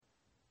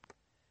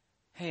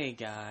Hey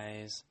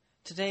guys,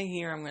 today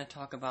here I'm going to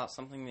talk about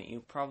something that you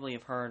probably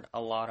have heard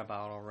a lot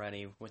about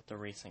already with the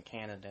recent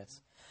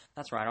candidates.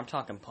 That's right, I'm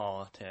talking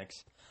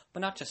politics, but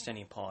not just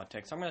any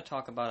politics. I'm going to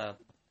talk about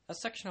a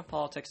section of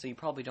politics that you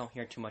probably don't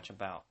hear too much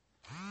about.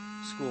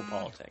 School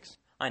politics.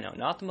 I know,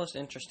 not the most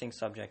interesting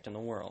subject in the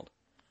world,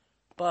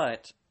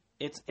 but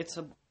it's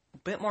a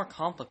bit more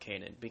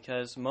complicated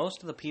because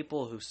most of the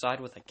people who side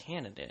with a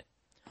candidate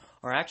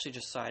are actually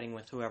just siding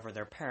with whoever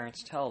their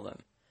parents tell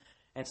them.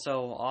 And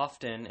so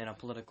often in a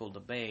political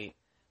debate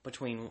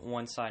between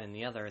one side and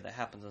the other that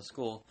happens in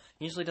school,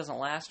 usually doesn't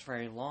last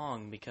very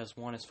long because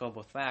one is filled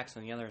with facts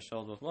and the other is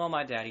filled with, well,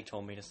 my daddy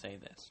told me to say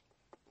this.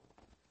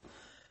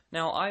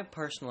 Now, I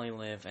personally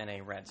live in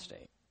a red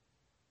state.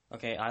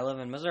 Okay, I live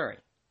in Missouri.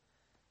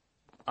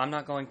 I'm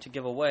not going to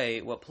give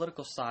away what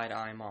political side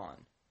I'm on.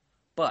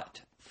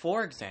 But,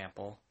 for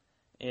example,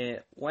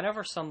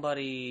 whenever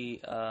somebody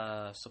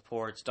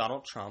supports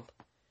Donald Trump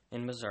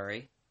in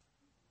Missouri,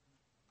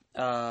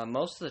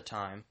 most of the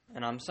time,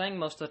 and I'm saying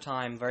most of the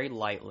time very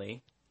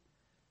lightly,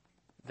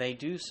 they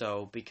do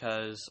so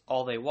because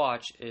all they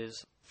watch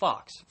is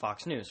Fox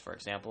News, for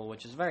example,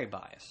 which is very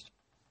biased.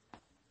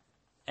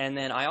 And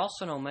then I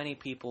also know many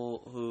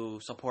people who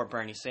support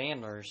Bernie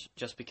Sanders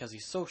just because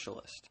he's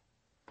socialist.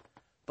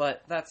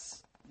 But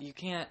you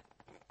can't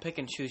pick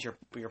and choose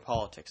your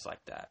politics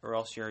like that, or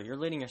else you're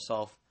leading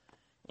yourself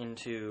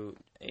into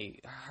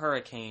a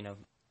hurricane of,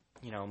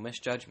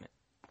 misjudgment.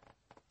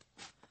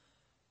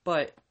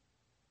 But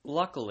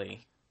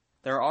luckily,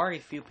 there are a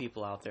few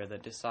people out there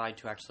that decide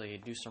to actually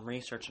do some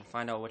research and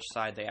find out which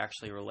side they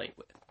actually relate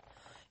with.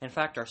 In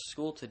fact, our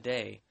school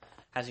today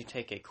has you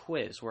take a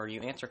quiz where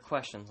you answer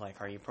questions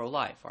like, are you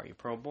pro-life? Are you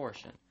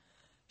pro-abortion?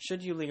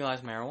 Should you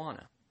legalize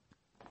marijuana?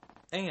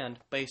 And,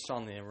 based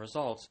on the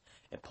results,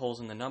 it pulls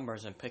in the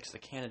numbers and picks the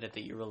candidate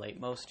that you relate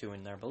most to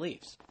in their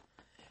beliefs.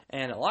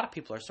 And a lot of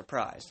people are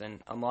surprised, and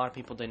a lot of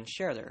people didn't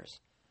share theirs.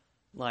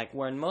 Like,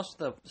 when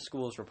most of the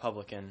school's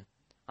Republican,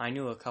 I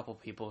knew a couple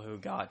people who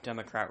got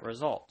Democrat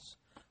results,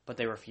 but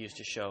they refused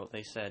to show.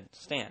 They said,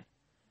 Stan,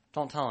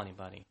 don't tell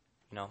anybody.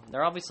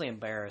 They're obviously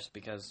embarrassed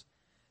because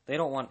they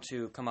don't want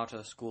to come out to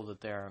the school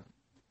that they're,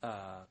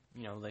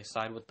 they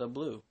side with the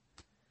blue.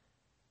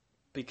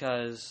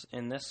 Because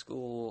in this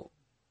school,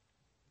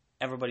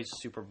 everybody's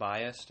super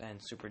biased and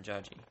super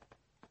judgy.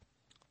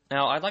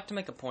 Now, I'd like to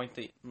make a point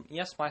that,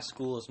 yes, my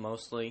school is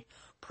mostly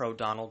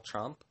pro-Donald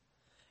Trump.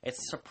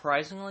 It's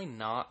surprisingly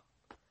not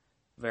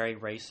very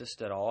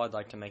racist at all. I'd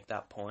like to make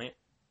that point.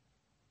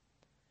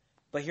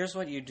 But here's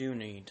what you do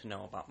need to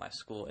know about my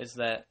school, is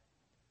that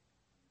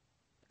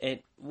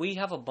we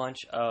have a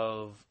bunch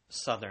of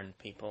southern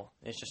people.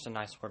 It's just a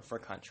nice word for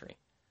country.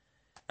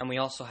 And we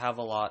also have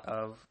a lot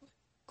of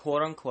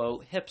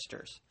quote-unquote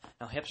hipsters.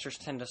 Now, hipsters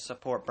tend to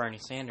support Bernie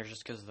Sanders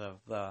just because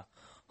of the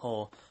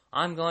whole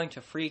I'm going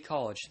to free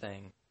college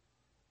thing.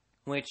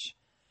 Which,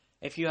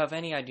 if you have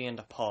any idea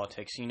into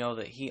politics, you know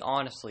that he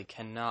honestly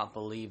cannot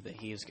believe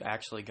that he is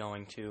actually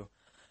going to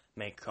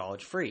make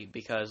college free.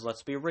 Because,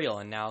 let's be real,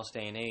 in now's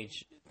day and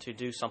age, to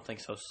do something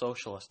so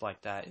socialist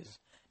like that is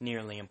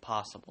nearly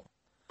impossible.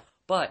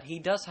 But he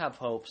does have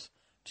hopes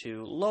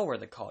to lower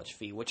the college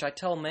fee, which I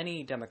tell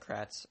many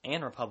Democrats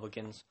and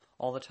Republicans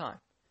all the time.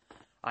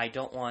 I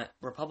don't want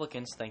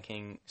Republicans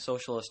thinking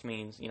socialist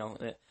means,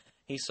 that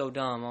he's so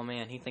dumb, oh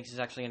man, he thinks he's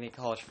actually going to get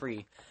college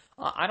free.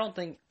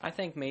 I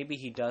think maybe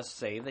he does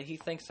say that he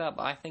thinks that,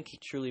 but I think he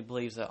truly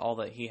believes that all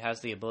that he has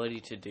the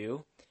ability to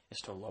do is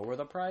to lower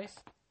the price.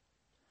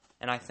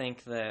 And I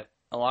think that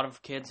a lot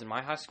of kids in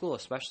my high school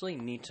especially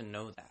need to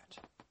know that.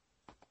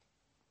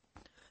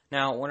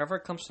 Now, whenever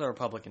it comes to the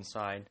Republican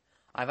side,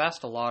 I've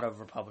asked a lot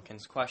of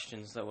Republicans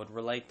questions that would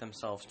relate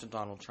themselves to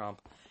Donald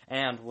Trump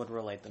and would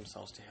relate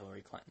themselves to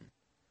Hillary Clinton.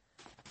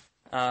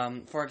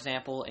 For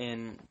example,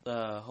 in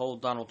the whole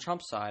Donald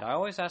Trump side, I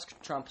always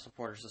ask Trump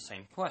supporters the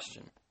same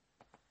question.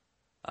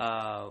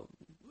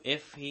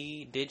 If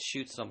he did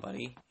shoot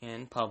somebody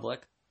in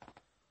public,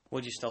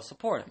 would you still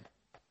support him?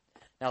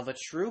 Now, the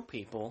true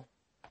people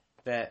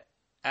that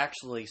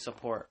actually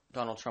support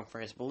Donald Trump for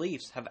his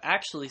beliefs have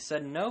actually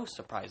said no,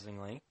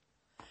 surprisingly.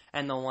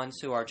 And the ones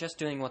who are just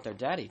doing what their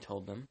daddy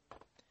told them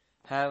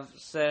have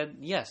said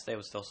yes, they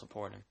would still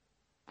support him.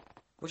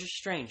 Which is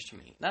strange to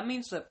me. That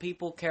means that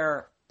people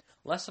care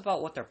less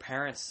about what their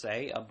parents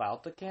say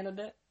about the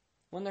candidate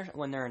when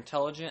they're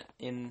intelligent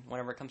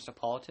whenever it comes to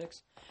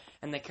politics,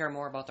 and they care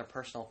more about their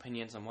personal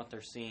opinions and what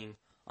they're seeing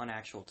on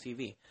actual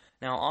TV.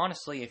 Now,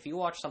 honestly, if you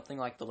watch something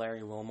like The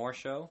Larry Wilmore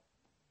Show,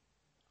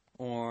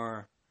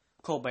 or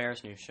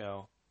Colbert's new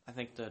show, I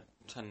think The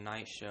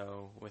Tonight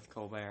Show with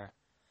Colbert,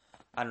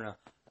 I don't know,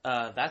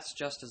 that's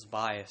just as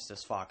biased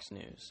as Fox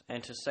News.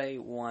 And to say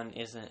one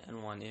isn't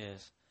and one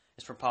is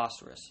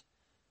preposterous.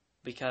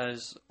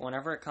 Because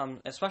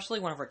especially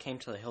whenever it came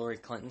to the Hillary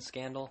Clinton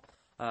scandal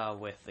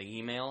with the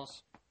emails,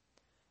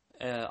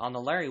 on the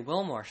Larry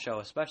Wilmore show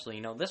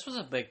especially, this was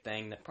a big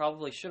thing that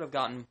probably should have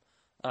gotten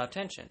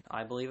attention.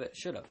 I believe it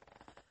should have.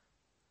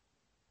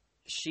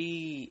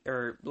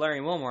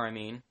 Larry Wilmore,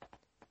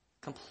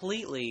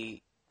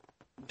 completely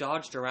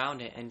dodged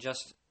around it and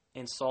just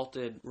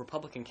insulted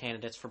Republican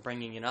candidates for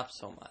bringing it up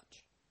so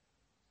much.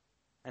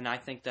 And I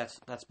think that's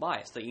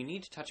biased, that you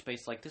need to touch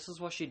base like, this is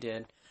what she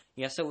did.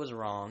 Yes, it was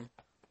wrong.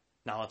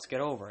 Now let's get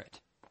over it.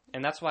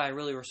 And that's why I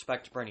really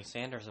respect Bernie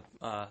Sanders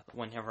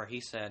whenever he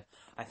said,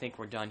 I think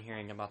we're done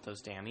hearing about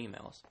those damn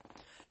emails.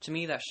 To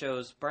me, that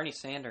shows Bernie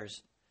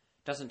Sanders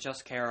doesn't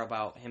just care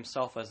about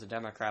himself as a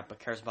Democrat, but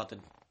cares about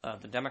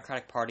the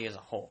Democratic Party as a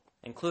whole,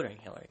 including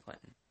Hillary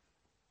Clinton.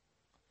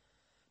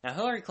 Now,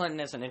 Hillary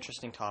Clinton is an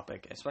interesting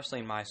topic, especially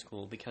in my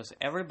school, because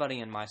everybody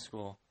in my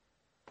school,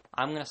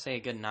 I'm going to say a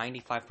good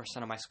 95%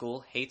 of my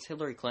school, hates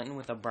Hillary Clinton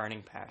with a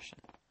burning passion.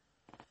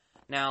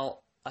 Now,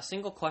 a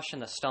single question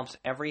that stumps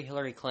every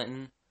Hillary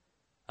Clinton,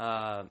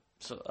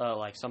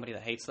 like somebody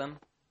that hates them,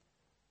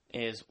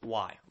 is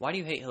why? Why do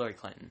you hate Hillary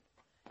Clinton?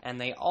 And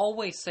they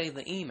always say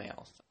the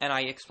emails. And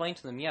I explain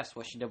to them, yes,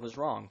 what she did was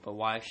wrong, but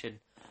why should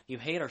you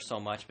hate her so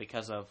much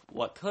because of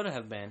what could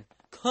have been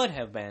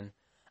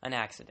an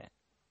accident?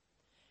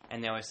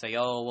 And they always say,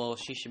 oh, well,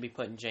 she should be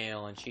put in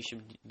jail and she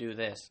should do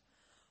this.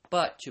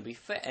 But to be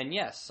fair, and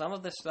yes, some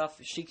of this stuff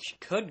she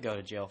could go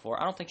to jail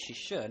for. I don't think she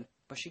should,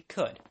 but she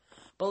could.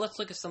 But let's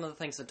look at some of the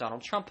things that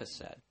Donald Trump has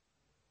said.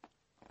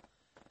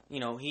 You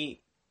know, he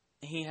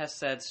has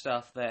said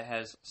stuff that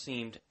has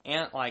seemed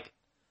like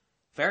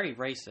very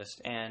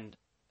racist and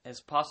is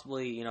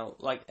possibly, you know,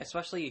 like,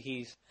 especially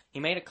he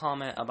made a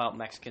comment about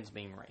Mexicans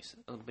being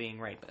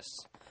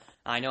rapists.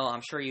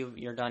 I'm sure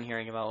you're done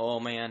hearing about, oh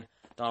man,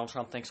 Donald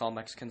Trump thinks all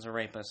Mexicans are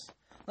rapists.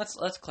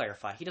 Let's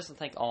clarify. He doesn't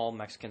think all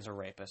Mexicans are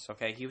rapists,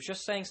 okay? He was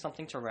just saying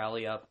something to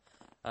rally up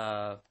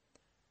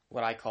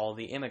what I call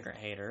the immigrant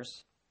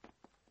haters,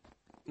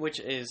 which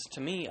is,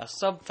 to me, a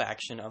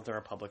sub-faction of the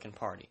Republican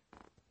Party.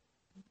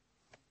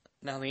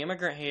 Now, the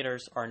immigrant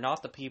haters are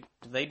not the people.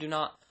 They do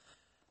not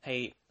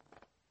hate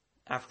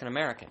African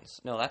Americans.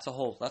 No, that's a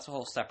whole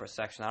separate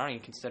section. I don't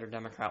even consider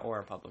Democrat or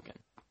Republican.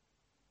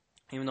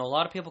 Even though a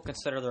lot of people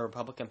consider the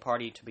Republican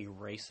Party to be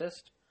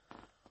racist,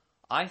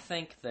 I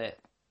think that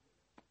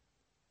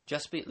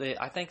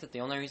the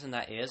only reason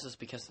that is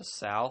because the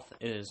South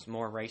is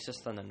more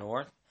racist than the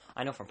North.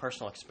 I know from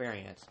personal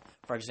experience.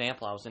 For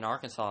example, I was in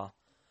Arkansas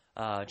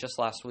just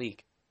last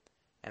week,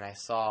 and I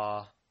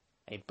saw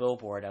a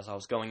billboard as I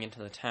was going into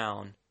the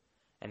town,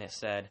 and it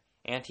said,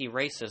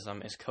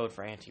 anti-racism is code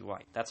for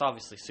anti-white. That's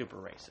obviously super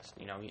racist,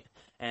 you know.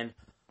 And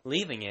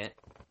leaving it,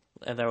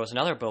 there was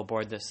another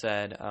billboard that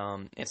said,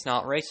 it's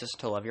not racist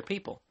to love your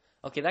people.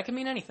 Okay, that could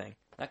mean anything.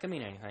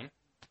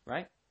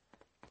 Right?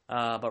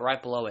 But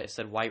right below it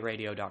said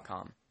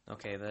whiteradio.com.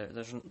 Okay,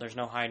 there's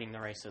no hiding the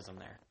racism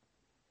there.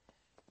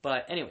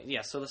 But anyway,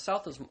 yeah, so the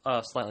South is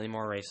slightly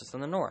more racist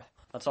than the North.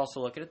 Let's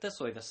also look at it this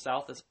way. The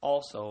South is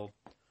also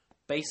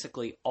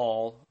basically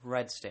all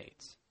red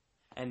states.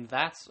 And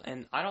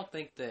I don't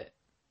think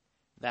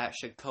that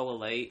should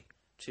correlate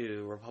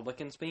to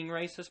Republicans being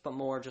racist, but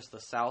more just the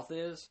South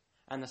is,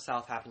 and the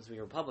South happens to be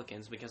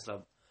Republicans because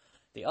of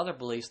the other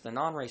beliefs, the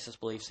non-racist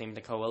beliefs, seem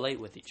to correlate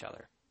with each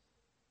other.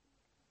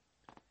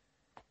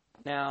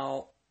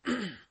 Now,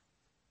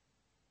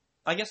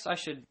 I guess I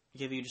should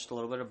give you just a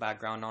little bit of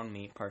background on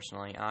me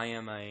personally.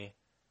 I'm a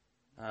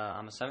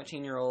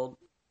 17-year-old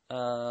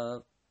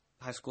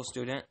high school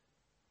student,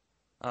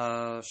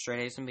 straight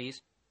A's and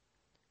B's,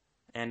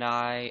 and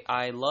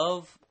I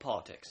love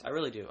politics. I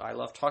really do. I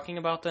love talking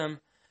about them,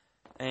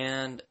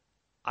 and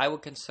I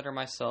would consider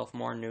myself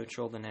more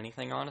neutral than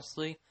anything,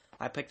 honestly.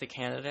 I pick the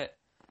candidate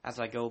as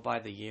I go by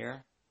the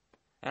year,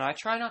 and I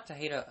try not to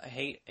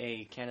hate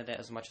a candidate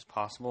as much as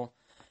possible.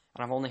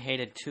 And I've only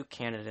hated 2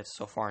 candidates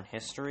so far in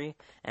history,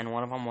 and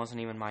one of them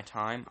wasn't even my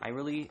time. I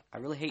really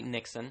hate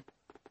Nixon,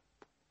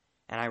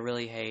 and I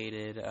really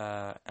hated,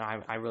 and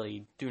I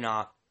really do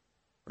not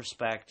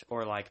respect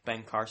or like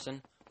Ben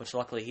Carson, which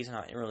luckily he's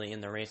not really in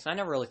the race. I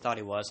never really thought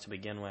he was to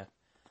begin with,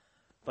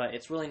 but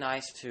it's really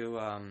nice to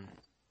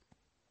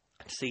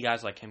see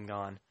guys like him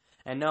gone.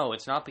 And no,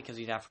 it's not because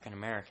he's African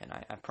American.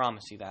 I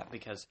promise you that,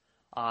 because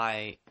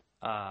I'm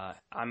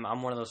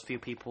one of those few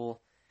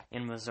people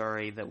in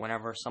Missouri that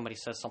whenever somebody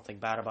says something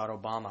bad about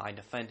Obama, I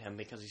defend him,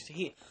 because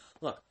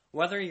look,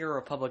 whether you're a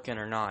Republican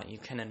or not, you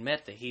can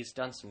admit that he's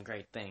done some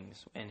great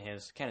things in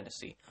his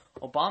candidacy.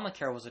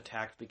 Obamacare was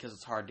attacked because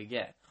it's hard to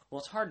get. Well,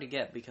 it's hard to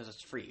get because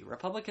it's free.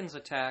 Republicans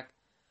attack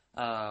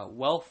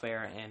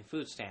welfare and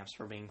food stamps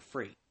for being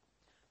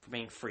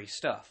free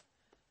stuff.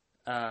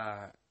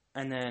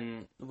 And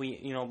then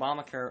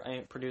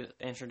Obamacare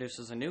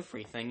introduces a new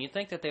free thing. You'd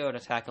think that they would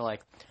attack it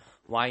like,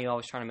 why are you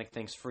always trying to make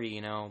things free?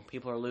 You know,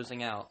 people are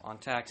losing out on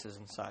taxes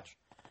and such.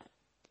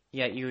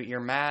 Yet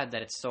you're mad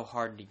that it's so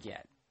hard to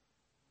get.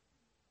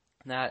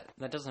 That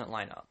doesn't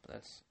line up.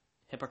 That's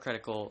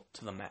hypocritical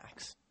to the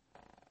max.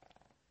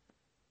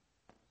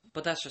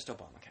 But that's just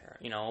Obamacare.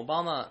 You know,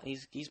 Obama,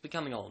 he's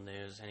becoming old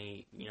news, and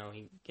he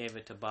gave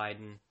it to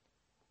Biden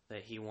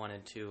that he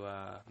wanted to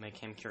make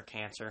him cure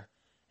cancer,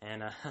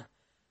 and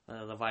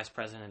the vice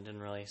president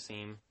didn't really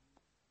seem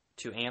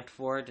too amped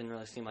for it, didn't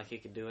really seem like he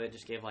could do it,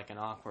 just gave like an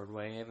awkward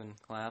wave and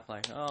clap,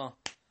 like, oh,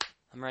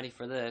 I'm ready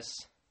for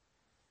this.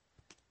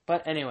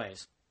 But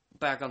anyways,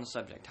 back on the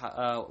subject,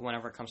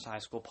 whenever it comes to high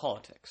school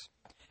politics.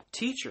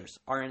 Teachers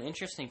are an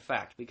interesting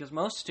fact because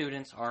most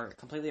students are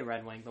completely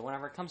Red Wing, but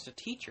whenever it comes to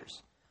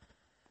teachers,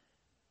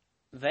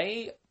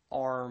 they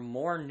are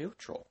more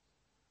neutral,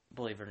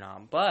 believe it or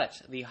not. But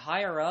the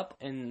higher up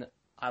in,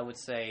 I would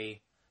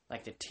say,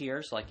 like the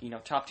tiers, like,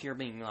 top tier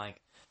being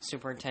like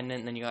superintendent,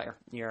 and then you got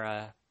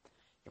your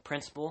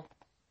principal.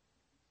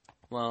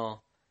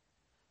 Well,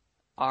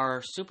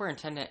 our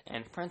superintendent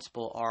and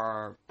principal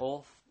are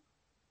both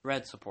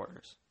Red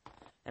supporters.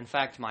 In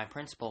fact, my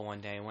principal one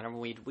day, whenever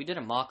we did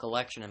a mock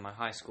election in my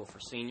high school for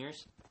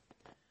seniors,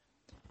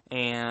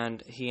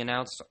 and he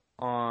announced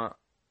on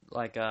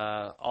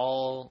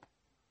all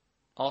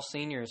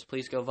seniors,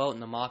 please go vote in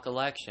the mock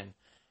election,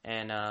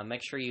 and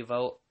make sure you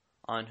vote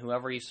on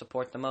whoever you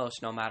support the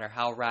most, no matter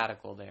how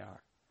radical they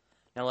are.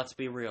 Now, let's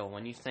be real.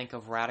 When you think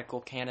of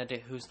radical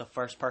candidate, who's the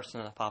first person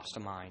that pops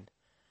to mind?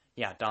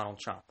 Yeah, Donald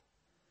Trump.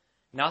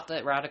 Not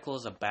that radical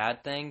is a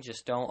bad thing,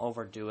 just don't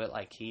overdo it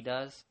like he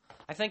does.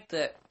 I think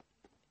that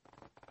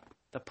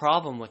the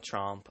problem with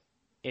Trump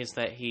is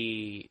that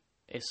he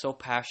is so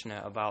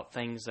passionate about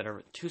things that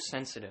are too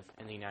sensitive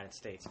in the United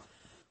States.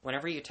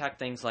 Whenever you attack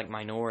things like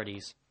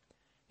minorities,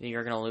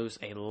 you're going to lose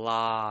a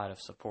lot of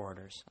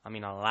supporters. I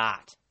mean, a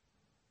lot.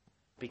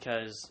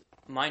 Because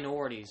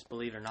minorities,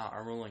 believe it or not,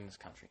 are ruling this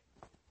country.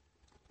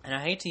 And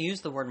I hate to use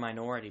the word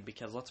minority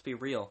because, let's be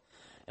real,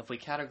 if we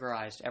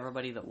categorized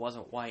everybody that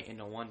wasn't white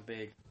into one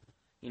big,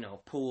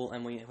 pool,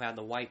 and we had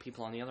the white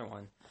people on the other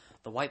one,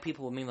 the white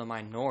people would mean the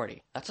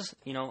minority. That's just,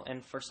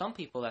 and for some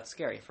people that's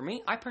scary. For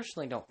me, I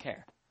personally don't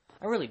care.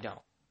 I really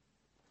don't.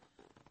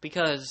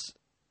 Because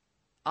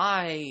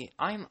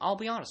I'll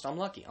be honest, I'm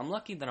lucky. I'm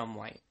lucky that I'm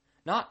white.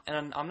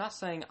 And I'm not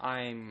saying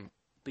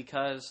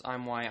because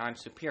I'm white, I'm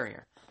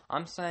superior.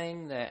 I'm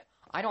saying that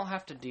I don't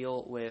have to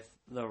deal with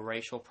the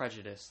racial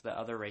prejudice that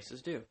other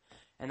races do.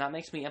 And that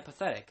makes me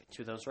empathetic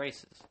to those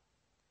races.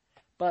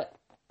 But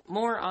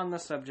more on the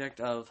subject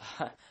of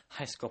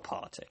high school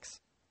politics.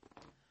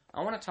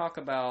 I want to talk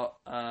about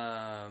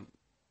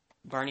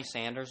Bernie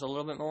Sanders a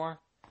little bit more.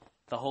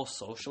 The whole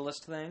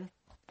socialist thing.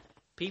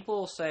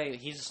 People say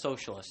he's a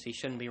socialist. He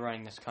shouldn't be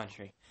running this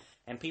country.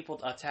 And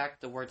people attack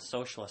the word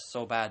socialist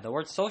so bad. The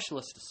word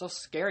socialist is so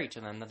scary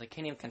to them that they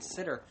can't even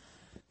consider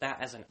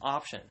that as an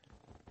option.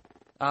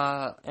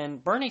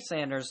 And Bernie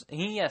Sanders,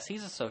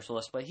 he's a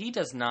socialist, but he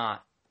does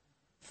not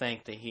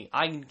think that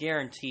I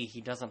guarantee he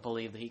doesn't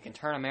believe that he can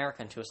turn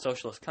America into a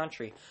socialist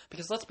country.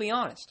 Because let's be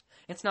honest,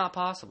 it's not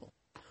possible.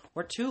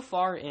 We're too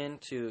far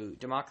into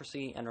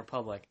democracy and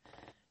republic,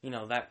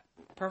 that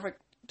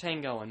perfect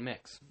tango and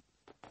mix,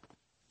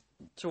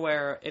 to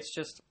where it's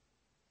just,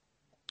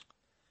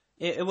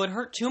 it would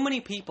hurt too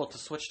many people to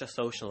switch to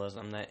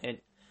socialism, that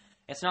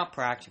it's not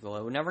practical.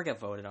 It would never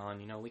get voted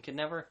on. We can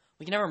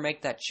never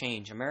make that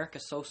change.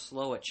 America's so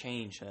slow at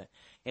change that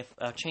if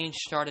a change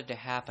started to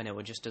happen, it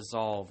would just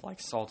dissolve like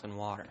salt in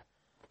water.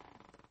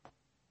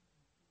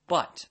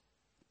 But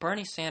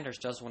Bernie Sanders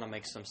does want to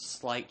make some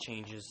slight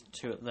changes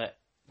to that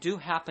do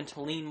happen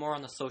to lean more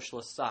on the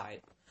socialist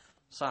side.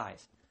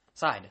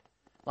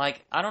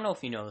 Like, I don't know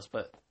if you know this,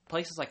 but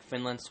places like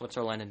Finland,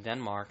 Switzerland, and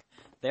Denmark,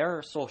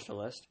 they're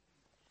socialist,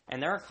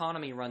 and their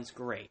economy runs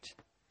great.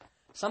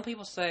 Some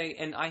people say,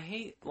 and I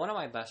hate, one of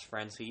my best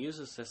friends, he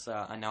uses this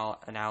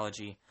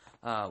analogy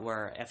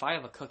where if I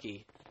have a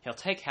cookie, he'll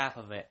take half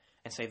of it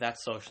and say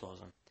that's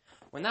socialism.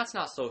 When that's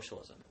not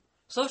socialism.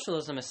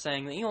 Socialism is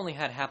saying that you only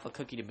had half a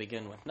cookie to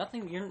begin with.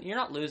 You're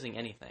not losing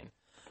anything.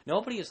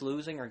 Nobody is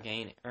losing or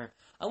gaining. Or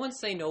I wouldn't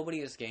say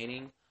nobody is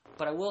gaining,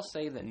 but I will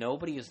say that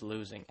nobody is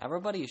losing.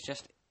 Everybody is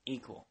just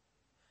equal.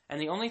 And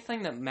the only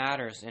thing that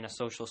matters in a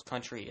socialist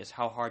country is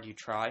how hard you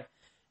try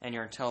and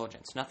your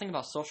intelligence. Nothing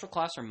about social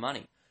class or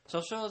money.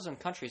 Socialism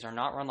countries are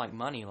not run like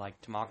money like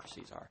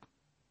democracies are.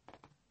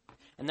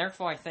 And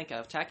therefore I think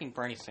attacking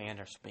Bernie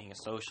Sanders being a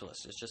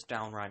socialist is just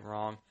downright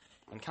wrong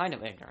and kind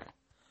of ignorant.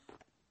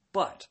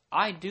 But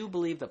I do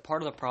believe that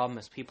part of the problem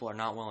is people are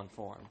not well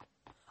informed.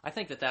 I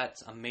think that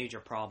that's a major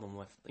problem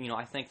with,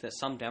 I think that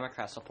some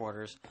Democrat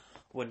supporters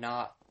would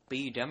not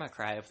be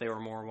Democrat if they were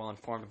more well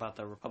informed about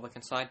the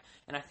Republican side.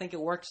 And I think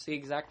it works the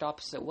exact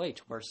opposite way,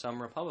 to where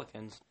some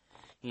Republicans,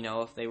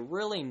 if they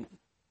really,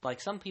 like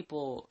some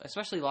people,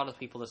 especially a lot of the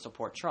people that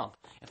support Trump,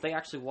 if they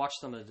actually watch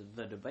some of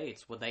the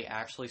debates, would they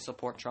actually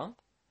support Trump?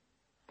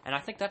 And I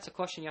think that's a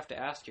question you have to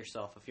ask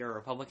yourself if you're a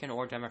Republican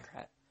or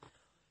Democrat.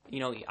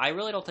 I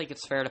really don't think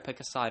it's fair to pick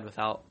a side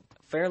without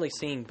fairly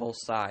seeing both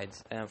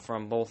sides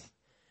from both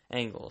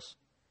angles.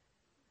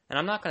 And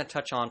I'm not going to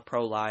touch on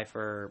pro-life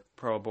or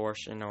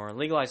pro-abortion or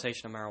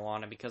legalization of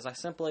marijuana because I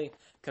simply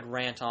could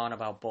rant on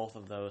about both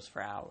of those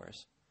for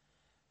hours.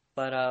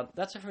 But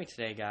that's it for me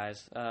today,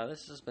 guys.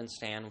 This has been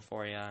Stan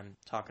for you. I'm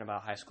talking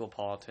about high school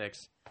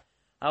politics.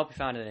 I hope you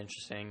found it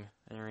interesting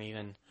or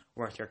even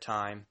worth your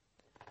time.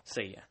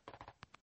 See ya.